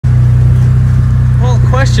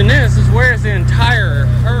question is where's the entire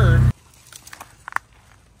herd?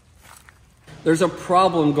 There's a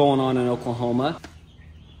problem going on in Oklahoma.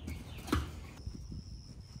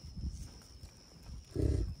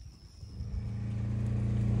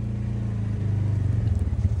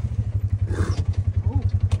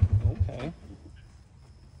 Okay.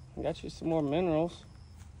 Got you some more minerals.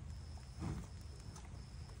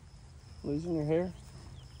 Losing your hair?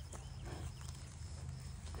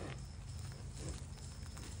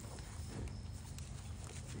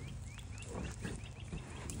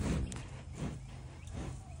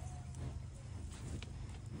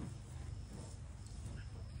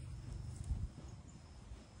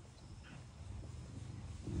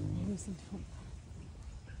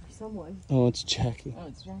 Someone. Oh, it's Jerky. Oh,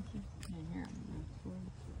 it's Jerky. Yeah,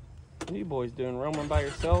 What are you boys doing? Roaming by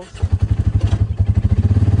yourselves?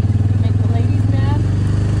 make the ladies mad.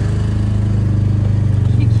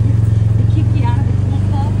 Kick you out of the pool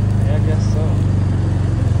club. Yeah, I guess so.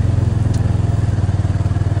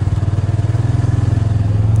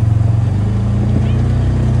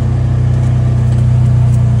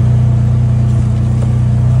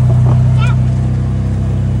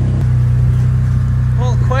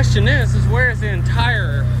 Question is where's the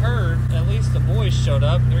entire herd? At least the boys showed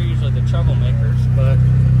up. They're usually the troublemakers, but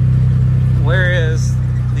where is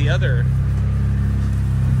the other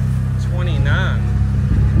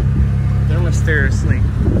 29? They're mysteriously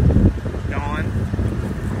gone.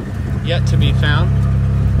 Yet to be found.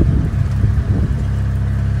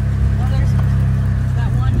 Oh, there's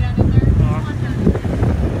that one down in there. There's one down in there.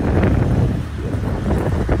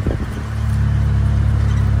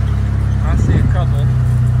 I see a couple.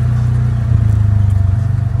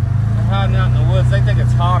 Hiding out in the woods. They think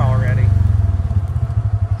it's hot already.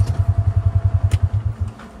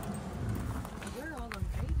 Where are all those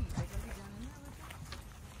babies? Are they down in there with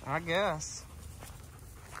them? I guess.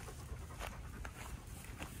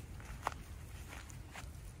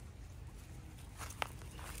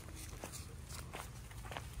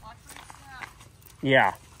 Watch for the snap.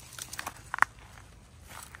 Yeah.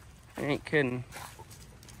 I ain't kidding.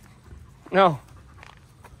 No.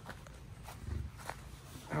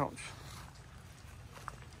 Ouch.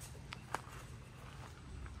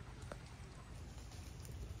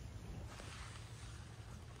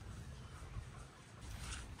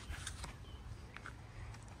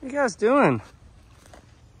 What you guys doing?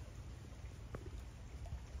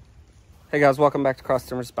 Hey guys, welcome back to Cross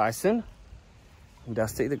Timbers Bison. I'm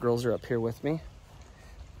Dusty. The girls are up here with me.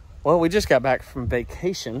 Well, we just got back from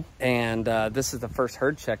vacation, and this is the first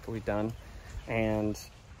herd check we've done, and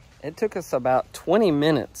it took us about 20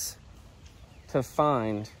 minutes to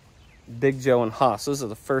find Big Joe and Haas. Those are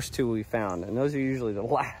the first two we found, and those are usually the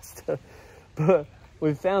last. But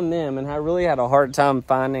we found them, and I really had a hard time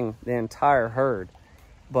finding the entire herd.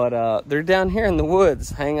 But they're down here in the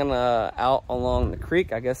woods, hanging out along the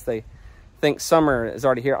creek. I guess they think summer is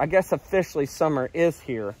already here. I guess officially summer is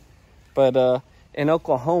here. But in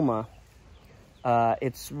Oklahoma,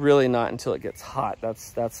 it's really not until it gets hot.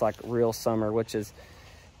 That's like real summer, which is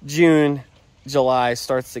June, July,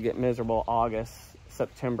 starts to get miserable, August,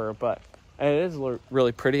 September. But it is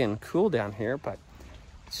really pretty and cool down here. But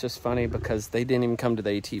it's just funny because they didn't even come to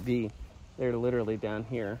the ATV. They're literally down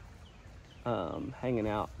here hanging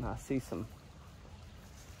out. And I see some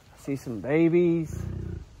babies,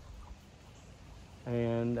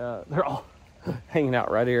 and they're all hanging out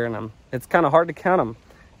right here. And it's kind of hard to count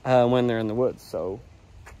them when they're in the woods. So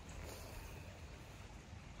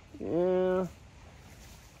yeah.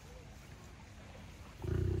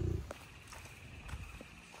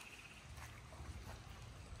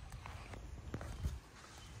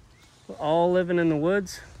 All living in the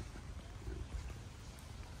woods.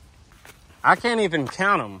 I can't even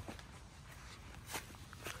count them.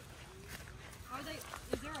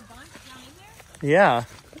 Is there a bunch down in there? Yeah,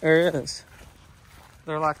 there is.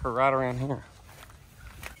 They're like right around here.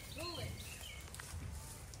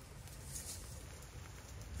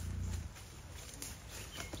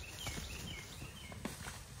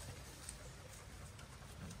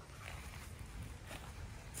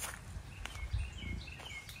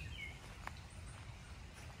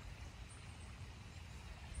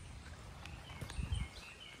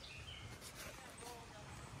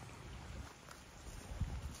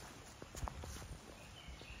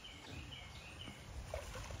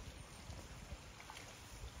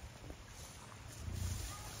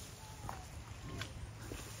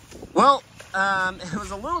 Well, it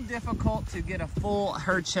was a little difficult to get a full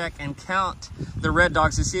herd check and count the red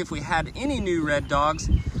dogs to see if we had any new red dogs.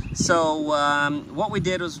 So what we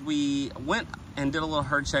did was we went and did a little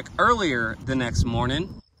herd check earlier the next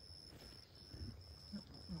morning.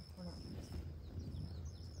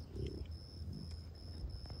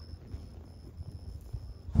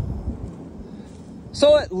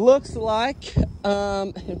 So it looks like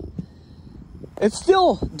it's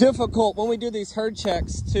still difficult when we do these herd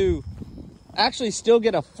checks to actually still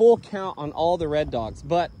get a full count on all the red dogs.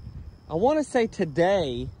 But I want to say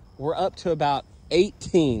today we're up to about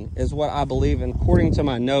 18 is what I believe. And according to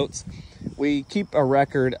my notes, we keep a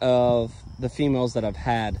record of the females that have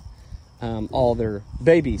had all their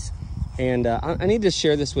babies. And I need to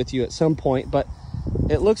share this with you at some point, but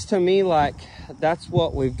it looks to me like that's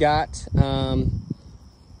what we've got.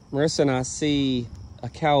 Marissa and I see a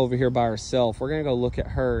cow over here by herself. We're gonna go look at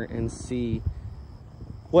her and see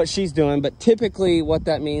what she's doing. But typically what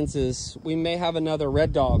that means is we may have another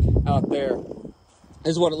red dog out there,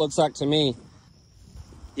 is what it looks like to me.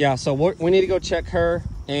 Yeah, so we need to go check her,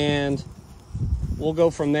 and we'll go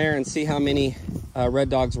from there and see how many red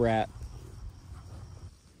dogs we're at.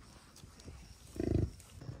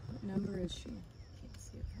 What number is she? Can't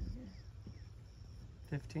see it from here.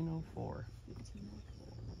 1504. 1504.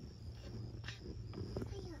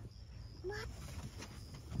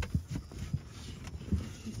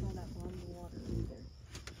 She saw that blonde in the water either.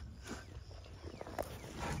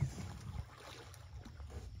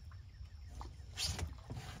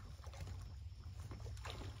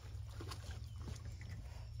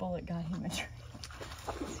 Bullet got him a tree.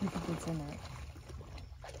 See if it gets in there.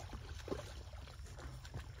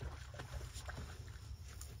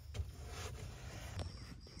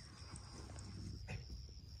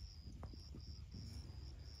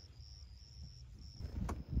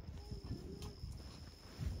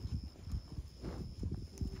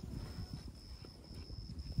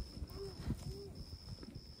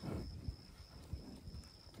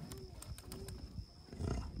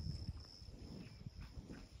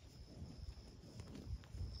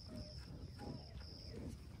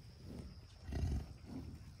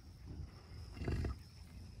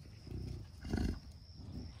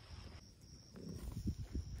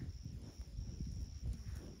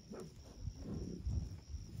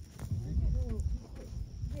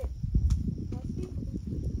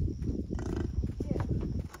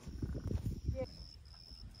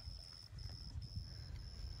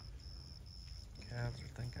 Calves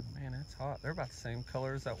are thinking, man, it's hot. They're about the same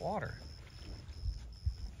color as that water.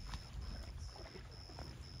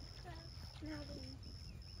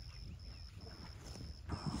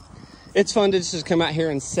 It's fun to just come out here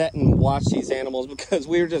and sit and watch these animals, because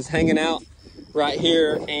we were just hanging out right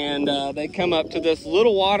here, and they come up to this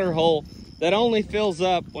little water hole that only fills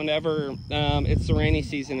up whenever it's the rainy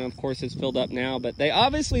season. And of course it's filled up now, but they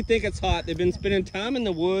obviously think it's hot. They've been spending time in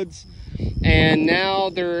the woods, and now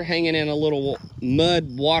they're hanging in a little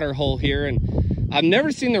mud water hole here. And I've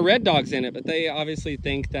never seen the red dogs in it, but they obviously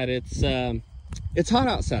think that it's hot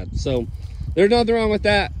outside. So there's nothing wrong with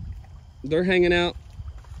that. They're hanging out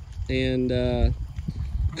and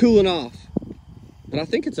cooling off. But I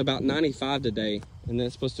think it's about 95 today, and then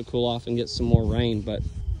it's supposed to cool off and get some more rain. But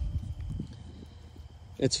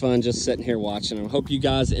it's fun just sitting here watching them. Hope you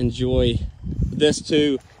guys enjoy this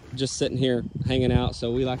too, just sitting here hanging out.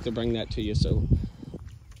 So we like to bring that to you. So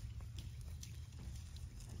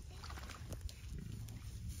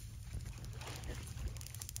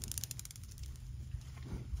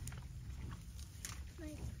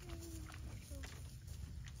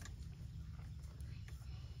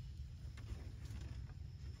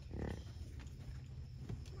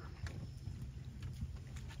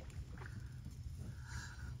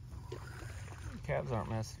calves aren't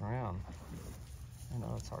messing around. I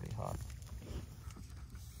know it's already hot.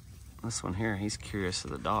 This one here, he's curious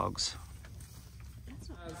of the dogs.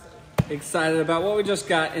 Excited about what we just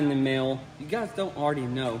got in the mail. You guys don't already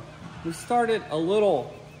know, we started a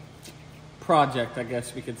little project, I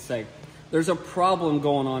guess we could say. There's a problem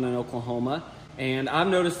going on in Oklahoma, and I've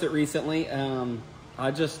noticed it recently.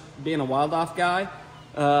 I just, being a wildlife guy,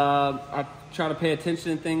 I try to pay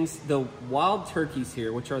attention to things. The wild turkeys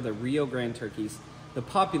here, which are the Rio Grande turkeys, the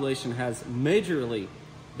population has majorly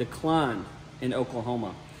declined in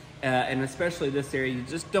Oklahoma. And especially this area, you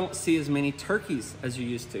just don't see as many turkeys as you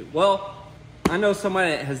used to. Well, I know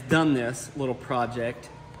somebody that has done this little project,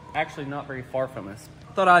 actually not very far from us.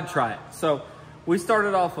 I thought I'd try it. So we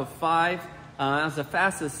started off with 5. That was the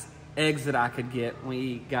fastest eggs that I could get.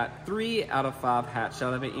 We got 3 out of 5 hatched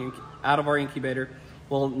out of our incubator.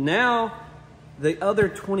 Well, now the other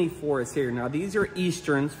 24 is here. Now these are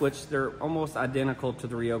Easterns, which they're almost identical to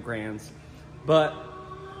the Rio Grandes, but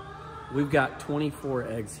we've got 24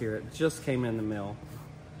 eggs here. It just came in the mail,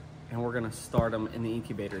 and we're gonna start them in the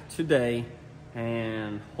incubator today,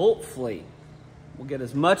 and hopefully we'll get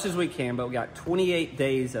as much as we can. But we got 28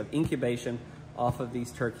 days of incubation off of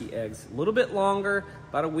these turkey eggs. A little bit longer,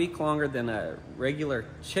 about a week longer than a regular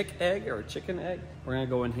chick egg or a chicken egg. We're gonna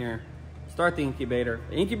go in here, start the incubator.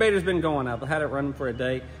 The incubator's been going. I've had it running for a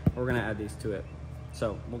day. We're gonna add these to it.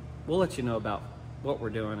 So we'll let you know about what we're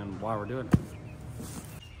doing and why we're doing it.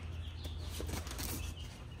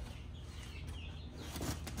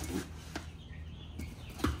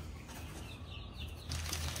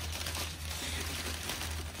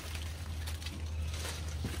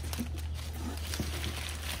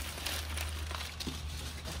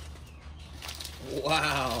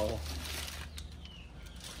 Wow.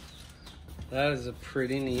 That is a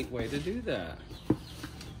pretty neat way to do that. A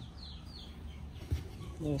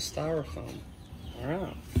little styrofoam. All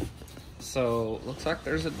right. So looks like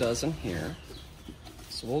there's a dozen here.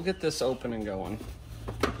 So we'll get this open and going.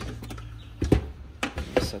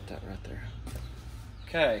 Set that right there.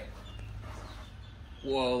 Okay.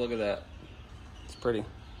 Whoa, look at that. It's pretty.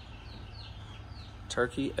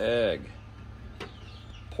 Turkey egg.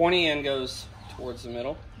 Pointy end goes towards the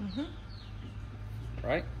middle. Mm-hmm.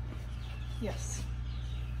 Right? Yes.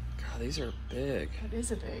 God, these are big. That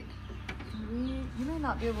is a big. You may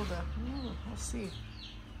not be able to. We'll see.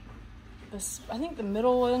 I think the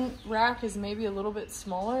middle one rack is maybe a little bit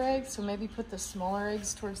smaller eggs, so maybe put the smaller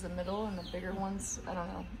eggs towards the middle and the bigger ones. I don't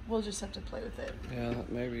know. We'll just have to play with it. Yeah,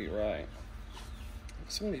 that may be right.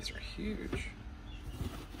 Some of these are huge.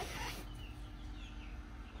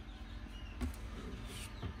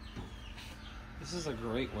 This is a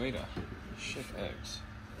great way to ship eggs.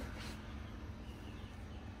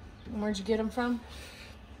 And where'd you get them from?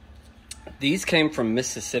 These came from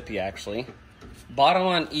Mississippi, actually. Bought them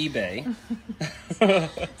on eBay.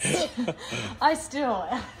 I still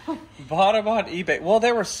Bought them on eBay. Well,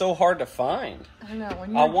 they were so hard to find. I know.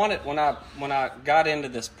 When I got into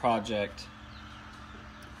this project,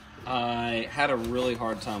 I had a really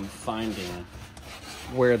hard time finding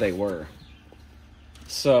where they were.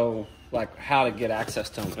 So, like, how to get access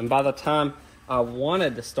to them. And by the time I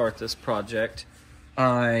wanted to start this project,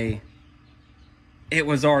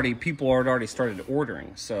 people had already started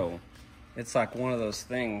ordering. So it's like one of those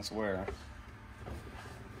things where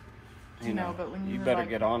you know, but when you better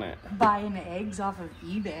get on it. Buying eggs off of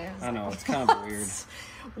eBay. I know, it's kind of weird.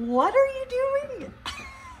 What are you doing?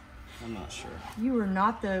 I'm not sure. You were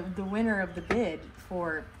not the winner of the bid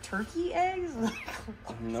for turkey eggs?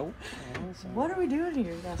 Nope. What are we doing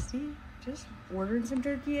here, Dusty? Just ordering some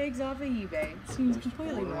turkey eggs off of eBay. It seems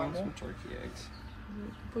completely normal. Some turkey eggs.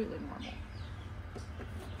 Completely normal.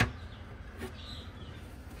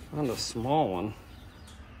 Found a small one.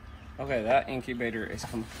 Okay, that incubator is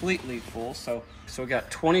completely full. So we got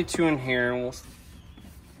 22 in here, and we'll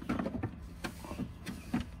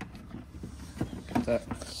get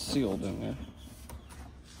that sealed in there.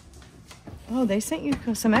 Oh, they sent you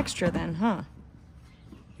some extra then, huh?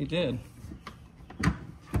 He did.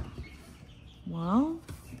 Well,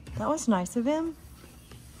 that was nice of him.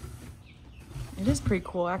 It is pretty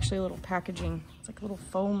cool, actually, a little packaging. It's like little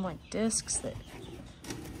foam, like discs that...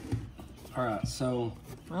 All right, so...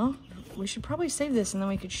 Well, we should probably save this and then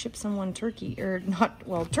we could ship someone turkey, or not,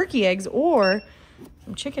 well, turkey eggs or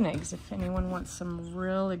some chicken eggs if anyone wants some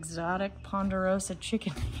real exotic Ponderosa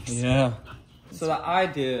chicken eggs. Yeah. So the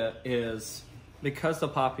idea is, because the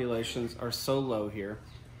populations are so low here,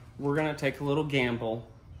 we're gonna take a little gamble,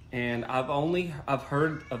 and I've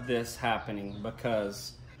heard of this happening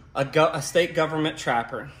because a state government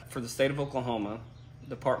trapper for the state of Oklahoma,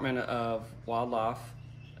 Department of Wildlife,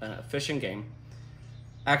 Fish and Game,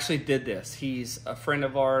 actually did this. He's a friend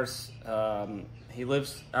of ours. He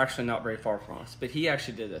lives actually not very far from us, but he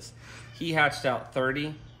actually did this. He hatched out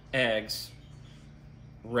 30 eggs,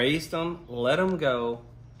 raised them, let them go,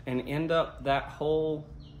 and end up that whole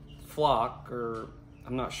flock, or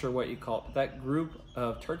I'm not sure what you call it, but that group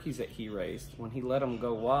of turkeys that he raised, when he let them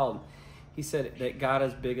go wild, he said it got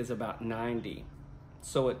as big as about 90.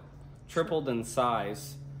 So it tripled in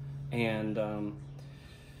size, and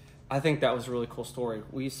I think that was a really cool story.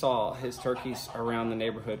 We saw his turkeys around the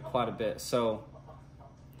neighborhood quite a bit. So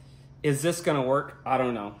is this gonna work? I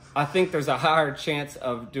don't know. I think there's a higher chance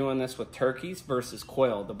of doing this with turkeys versus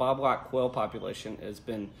quail. The bobwhite quail population has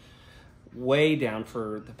been way down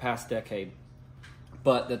for the past decade,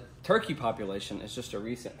 but the turkey population is just a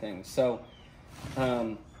recent thing. So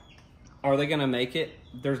are they gonna make it?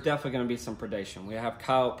 There's definitely gonna be some predation. We have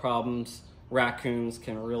coyote problems. Raccoons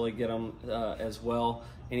can really get them as well.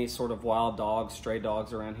 Any sort of wild dogs, stray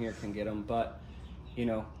dogs around here can get them. But, you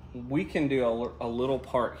know, we can do a little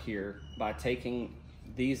part here by taking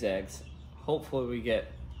these eggs. Hopefully we get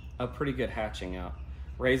a pretty good hatching out.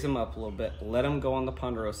 Raise them up a little bit. Let them go on the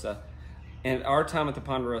Ponderosa. And our time at the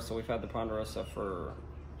Ponderosa, we've had the Ponderosa for,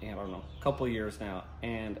 I don't know, a couple of years now.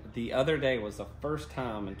 And the other day was the first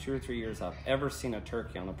time in 2 or 3 years I've ever seen a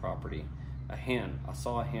turkey on the property. A hen. I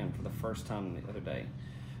saw a hen for the first time the other day.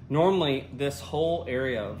 Normally, this whole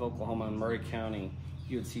area of Oklahoma and Murray County,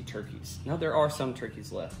 you would see turkeys. Now, there are some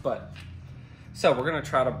turkeys left, but so we're going to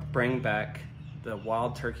try to bring back the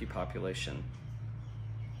wild turkey population.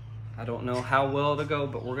 I don't know how well it'll go,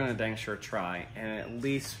 but we're going to dang sure try. And at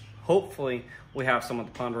least, hopefully, we have some with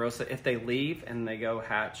the Ponderosa. If they leave and they go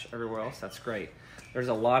hatch everywhere else, that's great. There's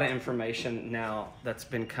a lot of information now that's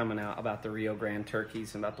been coming out about the Rio Grande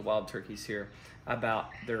turkeys and about the wild turkeys here, about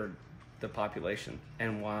the population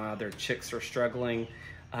and why their chicks are struggling,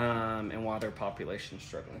 and why their population is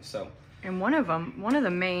struggling. So, and one of the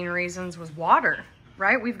main reasons was water,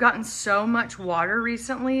 right? We've gotten so much water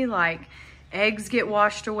recently, like eggs get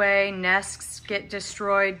washed away, nests get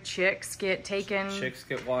destroyed, chicks get taken. Chicks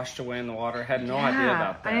get washed away in the water. Had no idea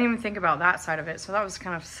about that. I didn't even think about that side of it, so that was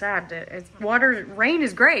kind of sad. Rain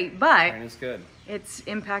is great, but rain is good. It's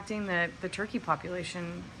impacting the turkey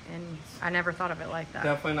population, and I never thought of it like that.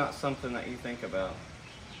 Definitely not something that you think about.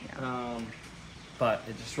 Yeah. But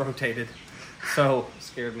it just rotated, so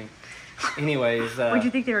scared me. Anyways. Would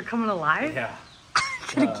you think they were coming alive? Yeah.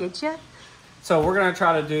 Gonna get you? So we're gonna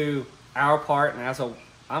try to do our part, and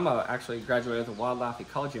I'm actually graduated as a wildlife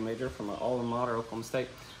ecology major from an alma mater, Oklahoma State.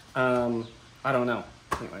 I don't know.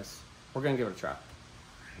 Anyways, we're gonna give it a try.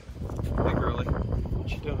 Hey girlie,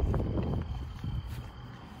 what you doing?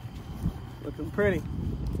 Looking pretty.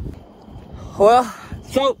 Well,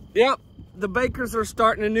 so, yep, the Bakers are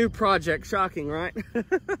starting a new project. Shocking, right?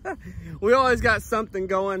 We always got something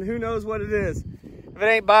going. Who knows what it is? If it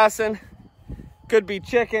ain't bison, could be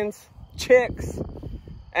chickens, chicks,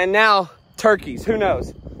 and now turkeys. Who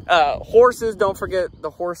knows? Horses, don't forget the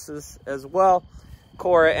horses as well.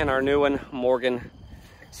 Cora and our new one, Morgan.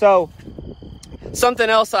 So, something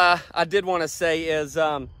else I did want to say is,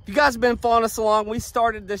 if you guys have been following us along, we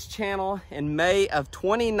started this channel in May of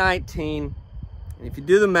 2019. And if you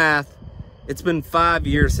do the math, it's been 5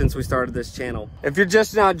 years since we started this channel. If you're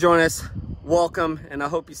just now joining us, welcome, and I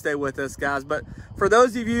hope you stay with us, guys. But for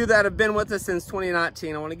those of you that have been with us since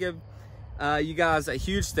 2019, I want to give you guys a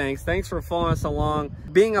huge thanks. Thanks for following us along,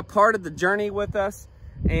 being a part of the journey with us.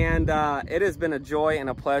 And it has been a joy and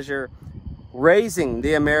a pleasure raising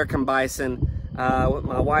the American bison with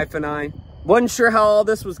my wife and I. Wasn't sure how all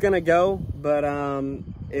this was gonna go, but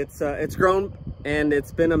it's grown, and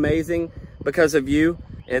it's been amazing because of you.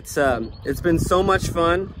 It's been so much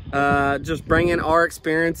fun just bringing our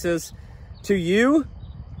experiences to you,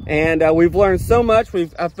 and we've learned so much.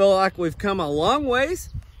 I feel like we've come a long ways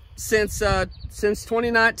since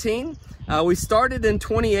 2019. We started in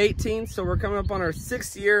 2018, so we're coming up on our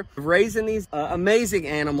 6th year of raising these amazing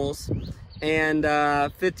animals, and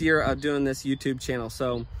 5th year of doing this YouTube channel.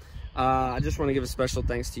 So I just want to give a special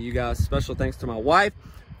thanks to you guys. Special thanks to my wife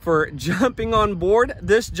for jumping on board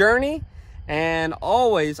this journey, and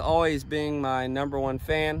always being my #1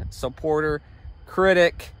 fan, supporter,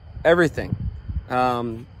 critic, everything.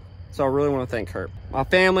 So I really want to thank her. My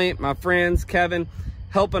family, my friends, Kevin,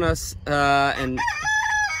 helping us, and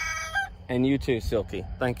you too, Silky.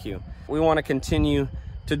 Thank you. We want to continue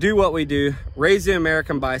to do what we do, raise the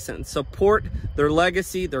American bison, support their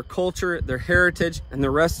legacy, their culture, their heritage, and the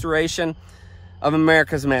restoration of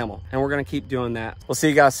America's mammal. And we're going to keep doing that. We'll see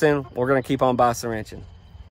you guys soon. We're going to keep on bison ranching.